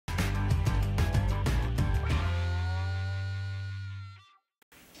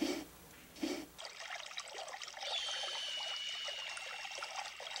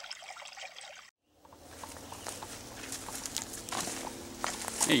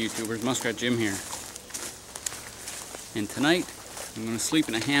Hey YouTubers, Muskrat Jim here. And tonight, I'm going to sleep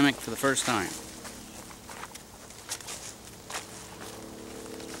in a hammock for the first time.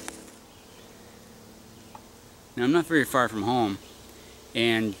 Now I'm not very far from home,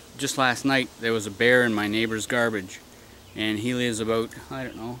 and just last night there was a bear in my neighbor's garbage. And he lives about, I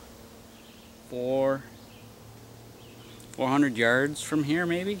don't know, 400 yards from here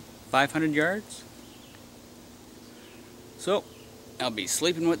maybe? 500 yards? So, I'll be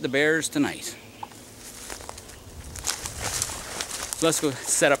sleeping with the bears tonight. So let's go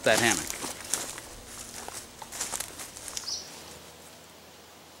set up that hammock.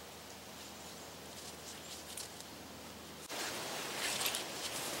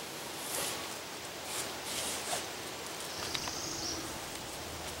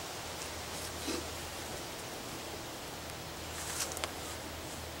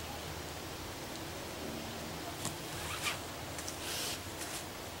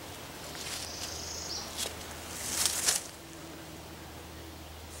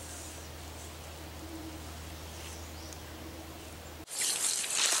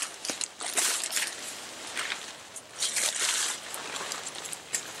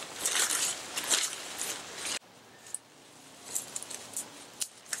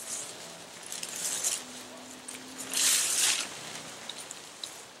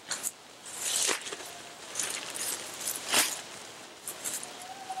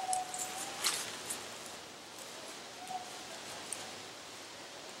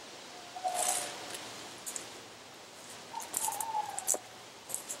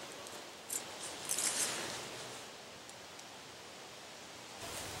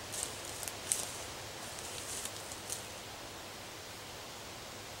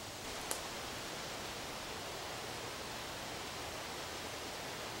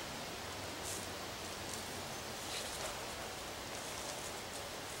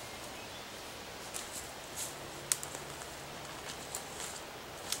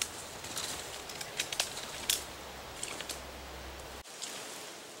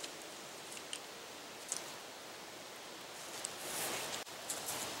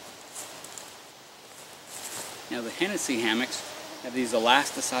 Now the Hennessy hammocks have these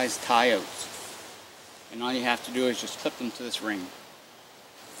elasticized tie-outs, and all you have to do is just clip them to this ring.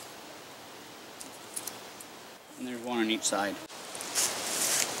 And there's one on each side.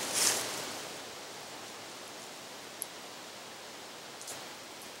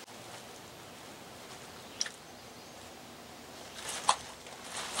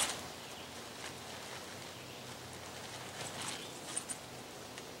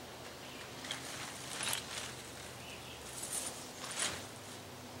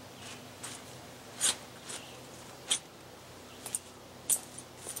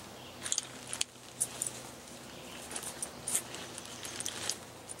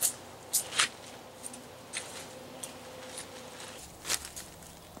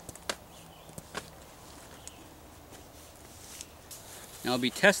 Now I'll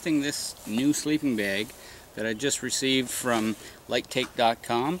be testing this new sleeping bag that I just received from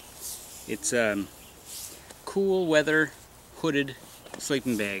lighttake.com. It's a cool weather hooded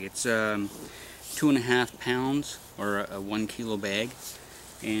sleeping bag. It's 2.5 pounds, or a 1 kilo bag,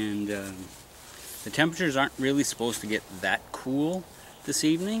 and the temperatures aren't really supposed to get that cool this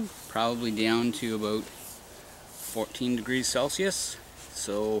evening, probably down to about 14 degrees Celsius,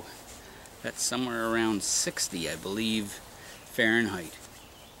 so that's somewhere around 60, I believe, Fahrenheit.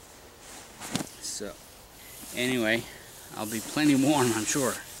 So anyway, I'll be plenty warm, I'm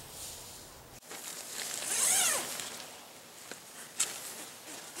sure.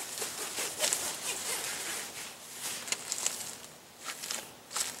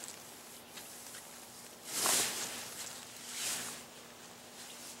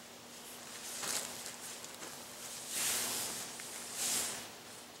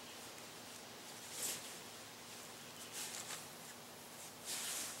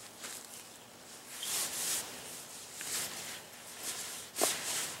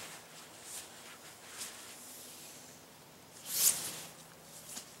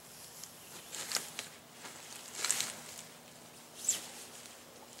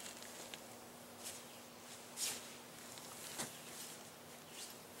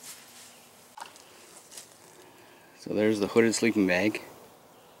 So there's the hooded sleeping bag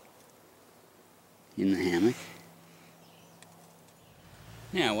in the hammock.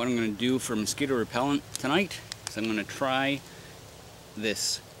 Now what I'm going to do for mosquito repellent tonight is I'm going to try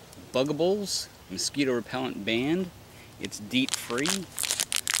this Buggables mosquito repellent band. It's DEET free. You're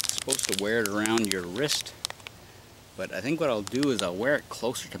supposed to wear it around your wrist, but I think what I'll do is I'll wear it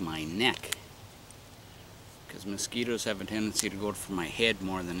closer to my neck, because because mosquitoes have a tendency to go for my head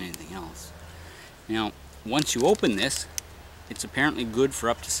more than anything else. Now, once you open this, it's apparently good for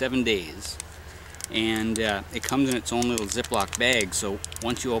up to 7 days. And it comes in its own little Ziploc bag, so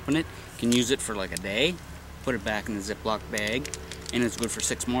once you open it, you can use it for like a day, put it back in the Ziploc bag, and it's good for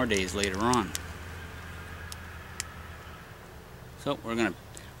 6 more days later on. So we're going to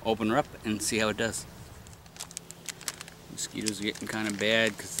open her up and see how it does. Mosquitoes are getting kind of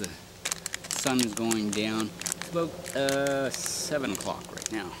bad because the sun is going down. It's about 7 o'clock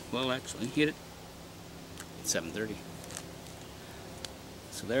right now. Well, actually, hit it. It's 7:30.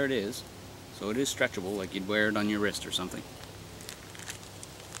 So there it is. So it is stretchable, like you'd wear it on your wrist or something.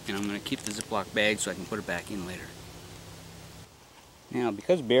 And I'm going to keep the Ziploc bag so I can put it back in later. Now,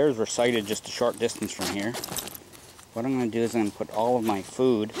 because bears were sighted just a short distance from here, what I'm going to do is I'm going to put all of my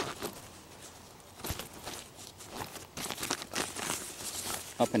food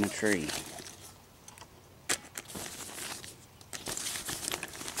up in a tree.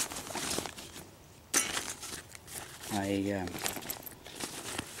 I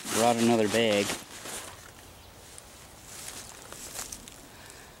brought another bag.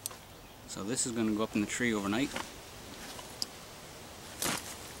 So this is going to go up in the tree overnight.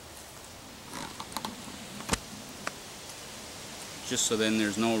 Just so then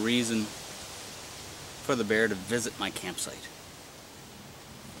there's no reason for the bear to visit my campsite.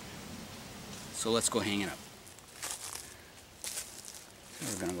 So let's go hang it up.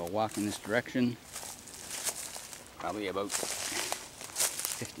 So we're going to go walk in this direction. Probably about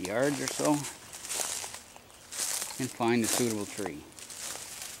 50 yards or so, and find a suitable tree.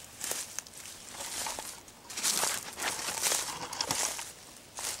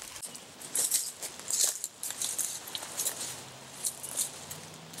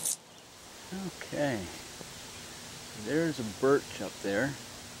 Okay, there's a birch up there,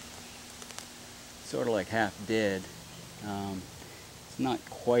 sort of like half dead. It's not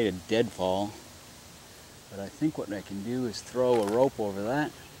quite a deadfall. But I think what I can do is throw a rope over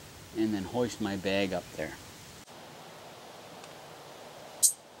that and then hoist my bag up there.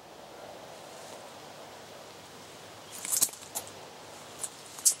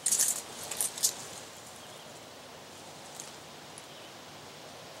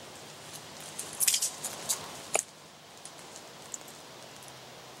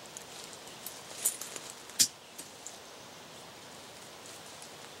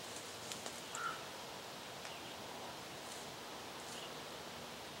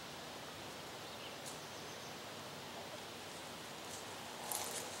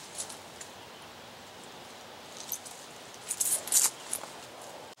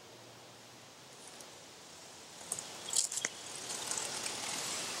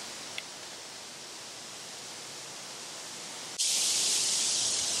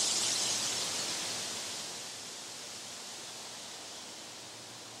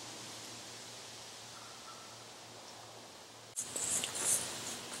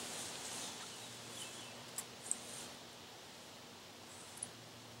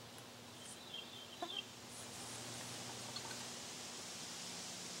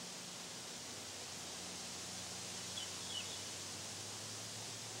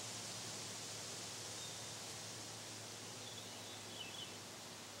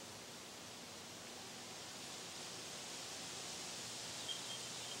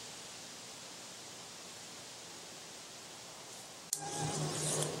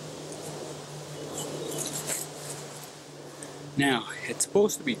 Now, it's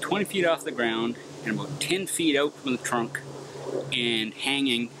supposed to be 20 feet off the ground and about 10 feet out from the trunk and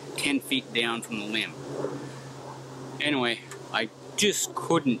hanging 10 feet down from the limb. Anyway, I just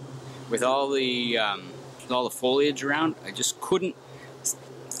couldn't, with all the foliage around, I just couldn't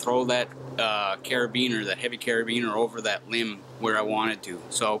throw that carabiner, that heavy carabiner, over that limb where I wanted to.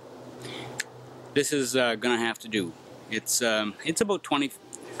 So this is gonna have to do. It's about 20,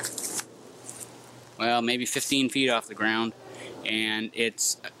 well, maybe 15 feet off the ground, and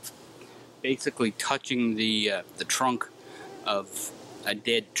it's basically touching the trunk of a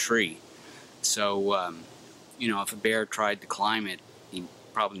dead tree. So you know, if a bear tried to climb it, he'd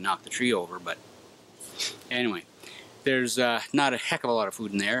probably knock the tree over. But anyway, there's not a heck of a lot of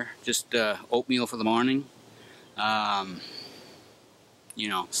food in there. Just oatmeal for the morning, you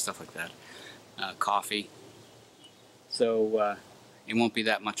know, stuff like that. Coffee. So it won't be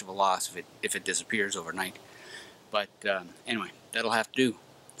that much of a loss if it disappears overnight. But anyway, that'll have to do.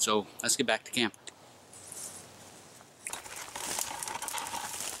 So let's get back to camp.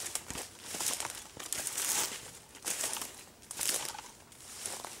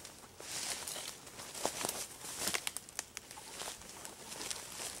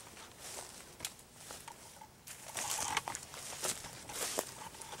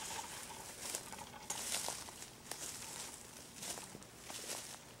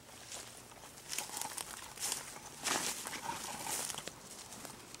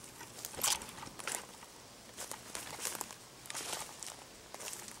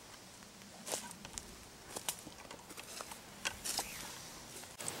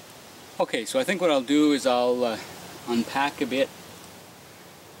 Okay, so I think what I'll do is I'll unpack a bit,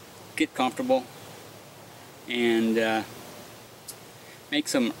 get comfortable, and make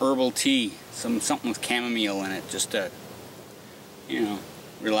some herbal tea, something with chamomile in it, just to, you know,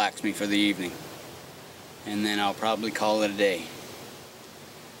 relax me for the evening. And then I'll probably call it a day.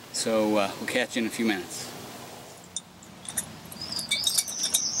 So we'll catch you in a few minutes.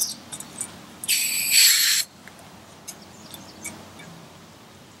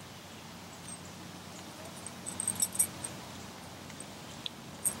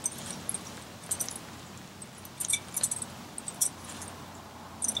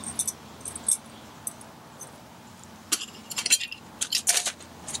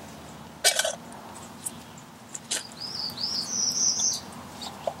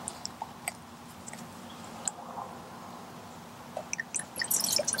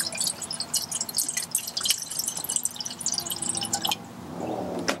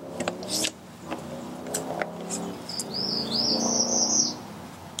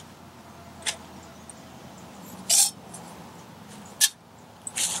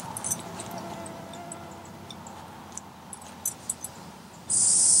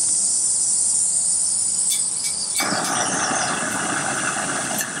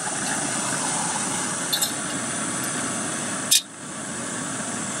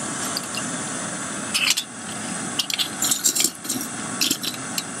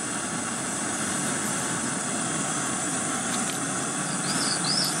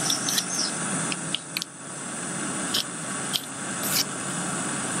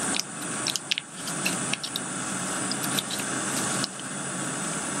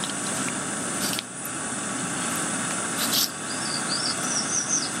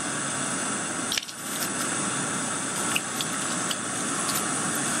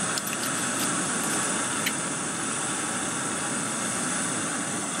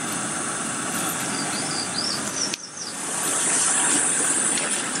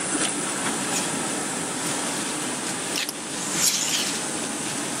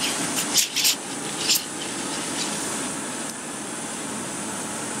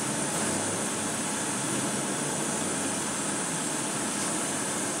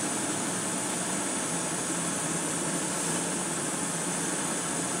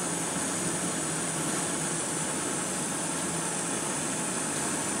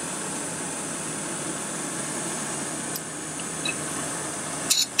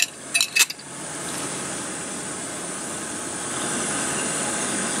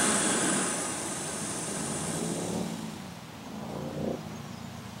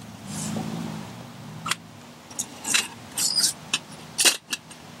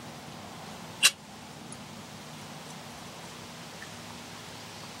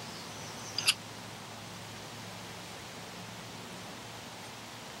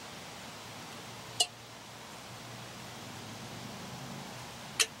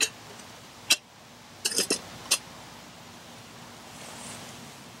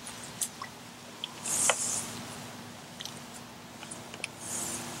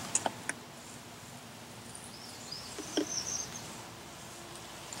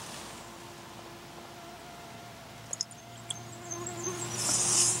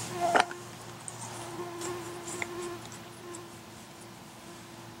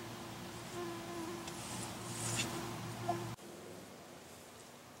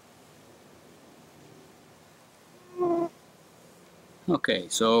 Okay,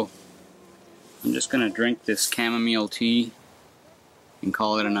 so I'm just gonna drink this chamomile tea and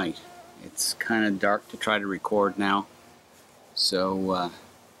call it a night. It's kind of dark to try to record now, so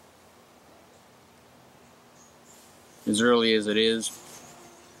as early as it is,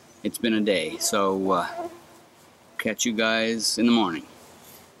 it's been a day. So catch you guys in the morning.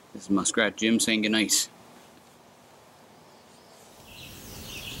 This is Muskrat Jim saying goodnight.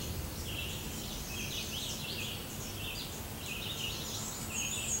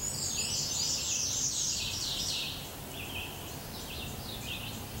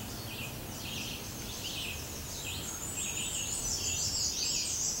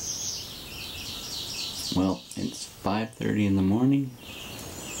 Well, it's 5:30 in the morning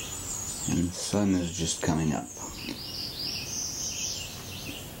and the sun is just coming up.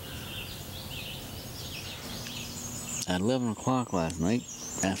 At 11 o'clock last night,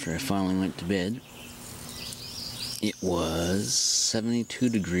 after I finally went to bed, it was 72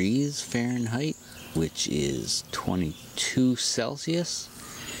 degrees Fahrenheit, which is 22 Celsius.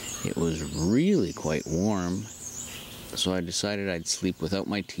 It was really quite warm, so I decided I'd sleep without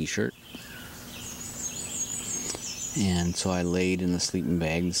my t-shirt. And so I laid in the sleeping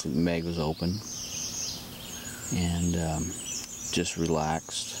bag. The sleeping bag was open. And just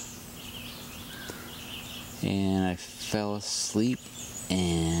relaxed. and I fell asleep,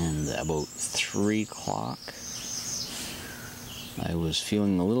 and about 3 o'clock I was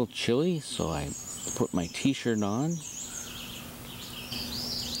feeling a little chilly, so I put my t-shirt on,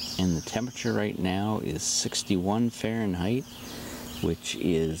 and the temperature right now is 61 Fahrenheit, which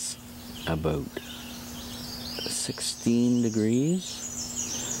is about 16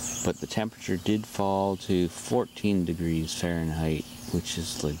 degrees, but the temperature did fall to 14 degrees Fahrenheit, which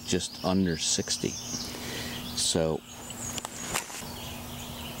is like just under 60. So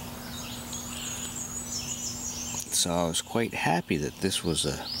I was quite happy that this was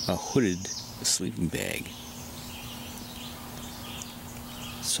a hooded sleeping bag.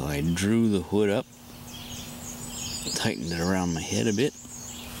 So I drew the hood up, tightened it around my head a bit,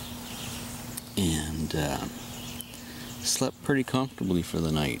 and slept pretty comfortably for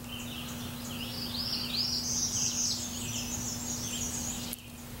the night.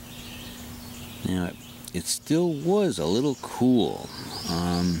 Now, it still was a little cool.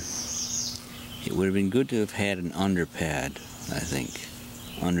 It would have been good to have had an underpad, I think,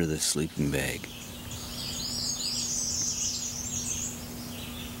 under the sleeping bag.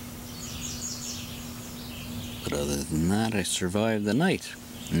 But other than that, I survived the night.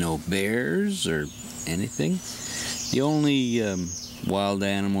 No bears or anything. The only wild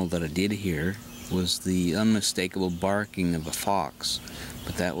animal that I did hear was the unmistakable barking of a fox,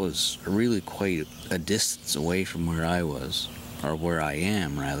 but that was really quite a distance away from where I was, or where I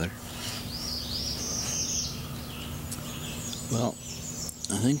am, rather. Well,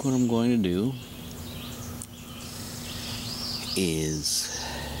 I think what I'm going to do is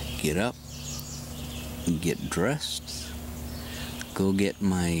get up, get dressed, go get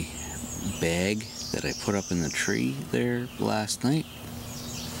my bag that I put up in the tree there last night,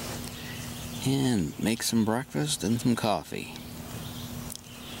 and make some breakfast and some coffee.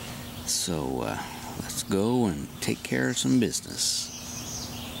 So let's go and take care of some business.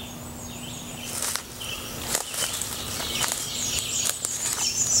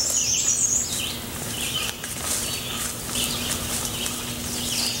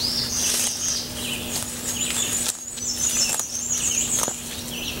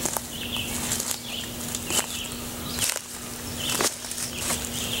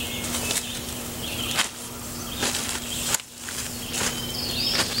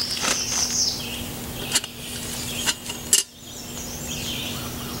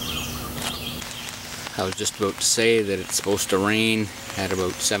 I was just about to say that it's supposed to rain at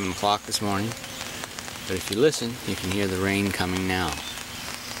about 7 o'clock this morning, but if you listen, you can hear the rain coming now.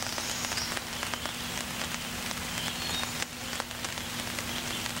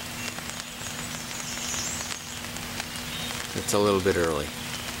 It's a little bit early.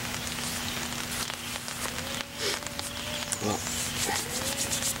 Well,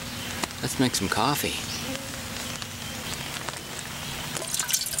 let's make some coffee.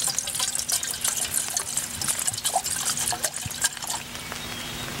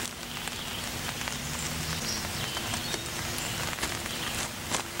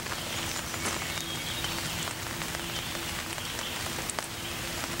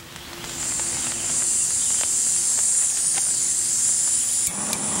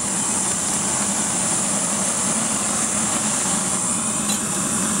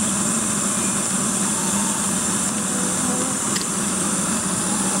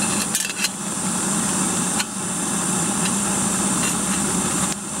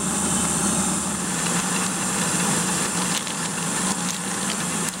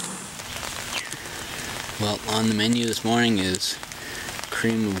 Well, on the menu this morning is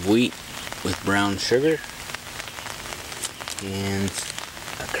cream of wheat with brown sugar and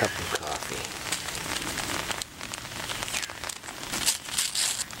a cup of coffee.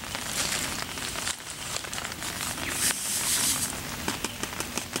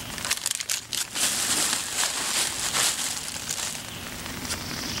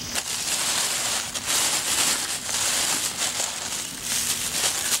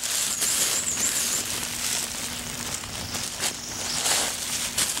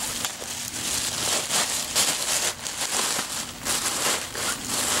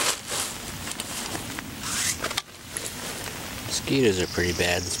 Mosquitoes are pretty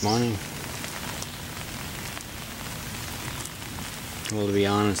bad this morning. Well, to be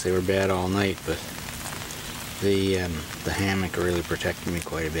honest, they were bad all night, but the hammock really protected me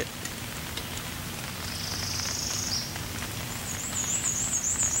quite a bit.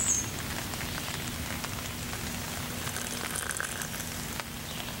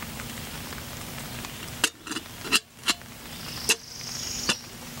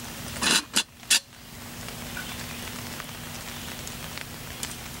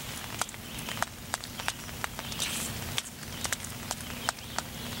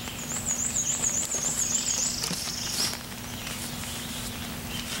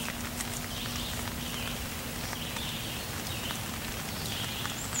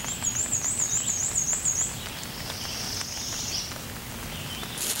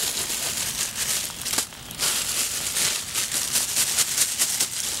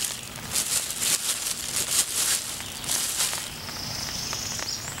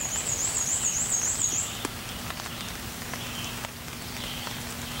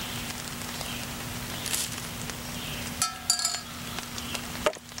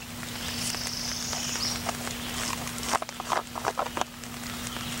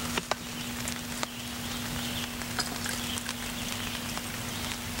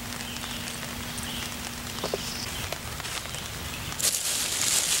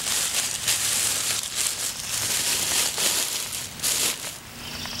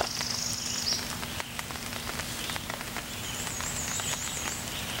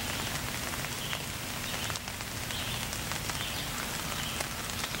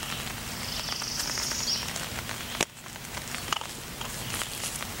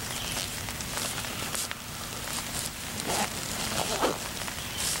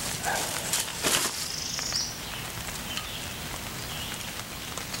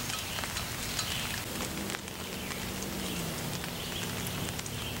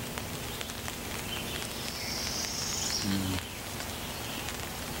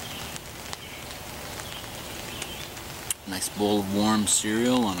 bowl of warm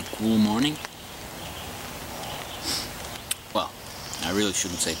cereal on a cool morning. Well, I really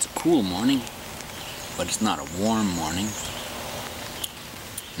shouldn't say it's a cool morning, but it's not a warm morning.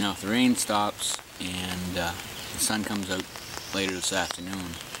 Now if the rain stops and the sun comes out later this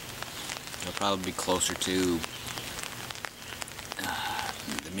afternoon, it'll probably be closer to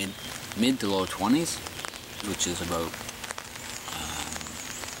the mid to low 20s, which is about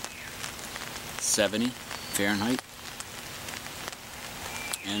 70 Fahrenheit.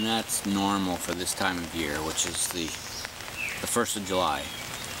 And that's normal for this time of year, which is the 1st of July.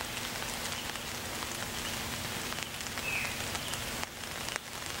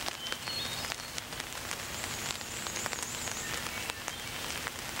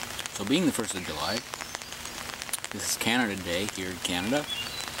 So being the 1st of July, this is Canada Day here in Canada.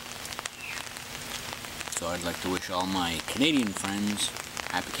 So I'd like to wish all my Canadian friends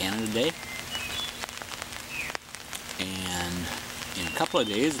Happy Canada Day. And in a couple of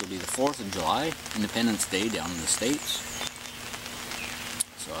days it'll be the 4th of July, Independence Day down in the States.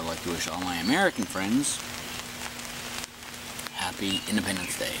 So I'd like to wish all my American friends Happy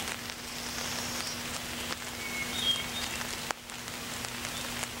Independence Day.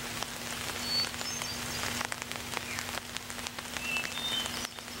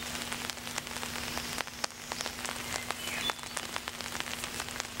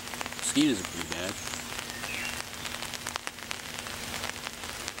 Mosquitoes are pretty bad.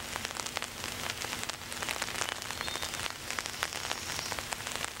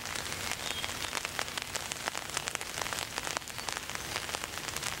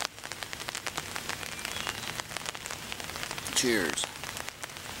 Cheers.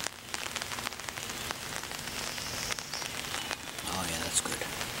 Oh yeah, that's good.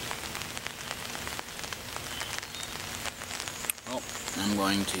 Well, I'm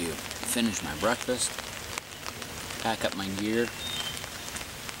going to finish my breakfast, pack up my gear,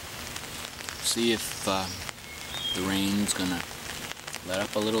 see if the rain's gonna let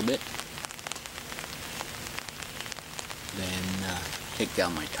up a little bit, then take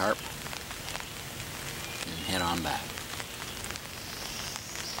down my tarp and head on back.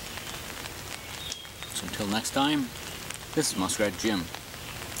 So until next time, this is Muskrat Jim,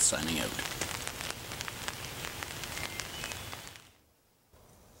 signing out.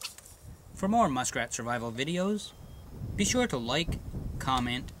 For more muskrat survival videos, be sure to like,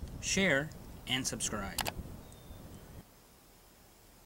 comment, share, and subscribe.